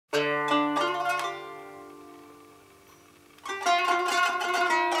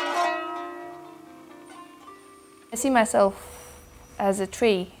I see myself as a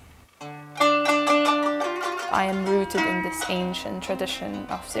tree. I am rooted in this ancient tradition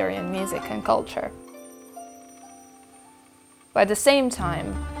of Syrian music and culture. But at the same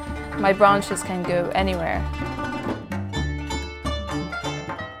time, my branches can go anywhere.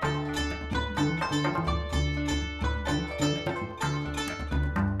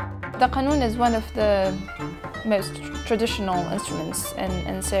 The qanun is one of the most traditional instruments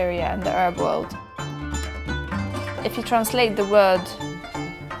in Syria and the Arab world. If you translate the word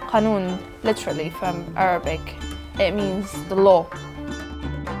qanun literally from Arabic, it means the law.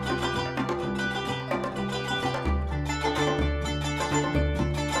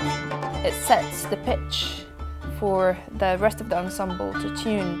 It sets the pitch for the rest of the ensemble to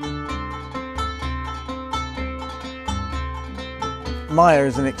tune. Maya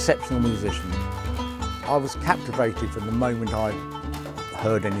is an exceptional musician. I was captivated from the moment I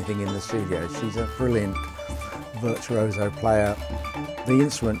heard anything in the studio. She's a brilliant virtuoso player. The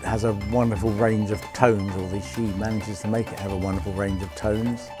instrument has a wonderful range of tones, or she manages to make it have a wonderful range of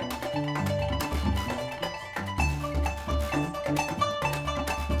tones.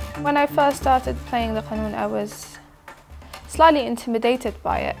 When I first started playing the qanun, I was slightly intimidated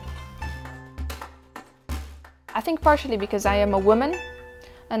by it. I think partially because I am a woman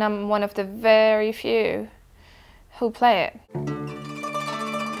and I'm one of the very few who play it.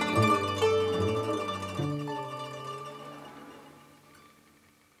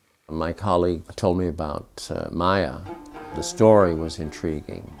 My colleague told me about Maya. The story was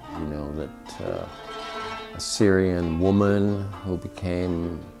intriguing, you know, that a Syrian woman who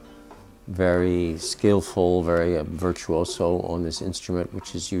became very skillful, very virtuoso on this instrument,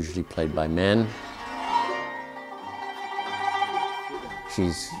 which is usually played by men.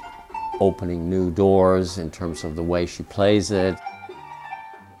 She's opening new doors in terms of the way she plays it.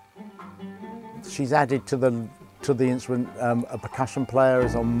 She's added to the instrument. A percussion player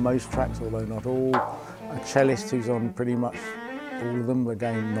is on most tracks, although not all. A cellist who's on pretty much all of them,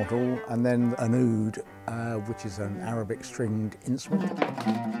 again not all. And then an oud, which is an Arabic stringed instrument.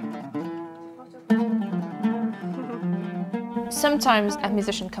 Sometimes a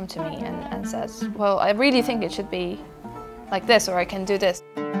musician comes to me and says, well, I really think it should be like this, or I can do this.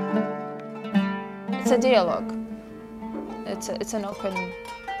 It's a dialogue. It's an open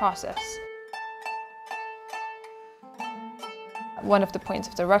process. One of the points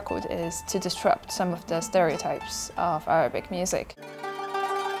of the record is to disrupt some of the stereotypes of Arabic music.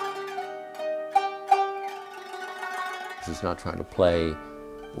 She's not trying to play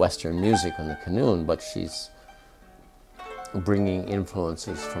Western music on the qanun, but she's bringing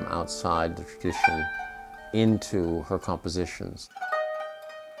influences from outside the tradition into her compositions.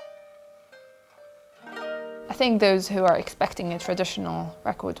 I think those who are expecting a traditional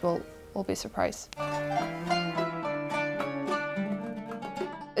record will be surprised.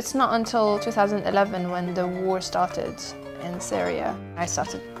 It's not until 2011, when the war started in Syria, I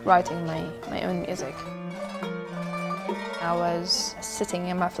started writing my own music. I was sitting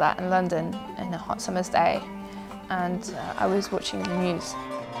in my flat in London on a hot summer's day, and I was watching the news.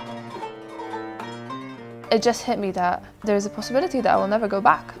 It just hit me that there's a possibility that I will never go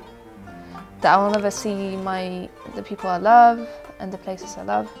back, that I will never see the people I love and the places I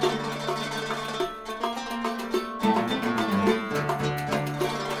love.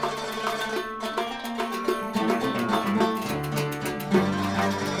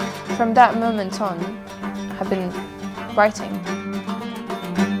 From that moment on, I've been writing.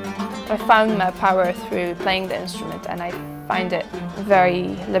 I found my power through playing the instrument, and I find it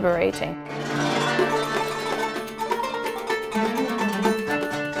very liberating.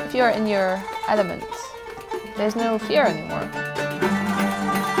 If you're in your element, there's no fear anymore.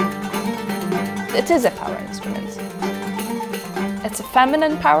 It is a power instrument. It's a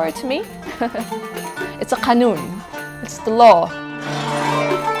feminine power to me. It's a qanun. It's the law.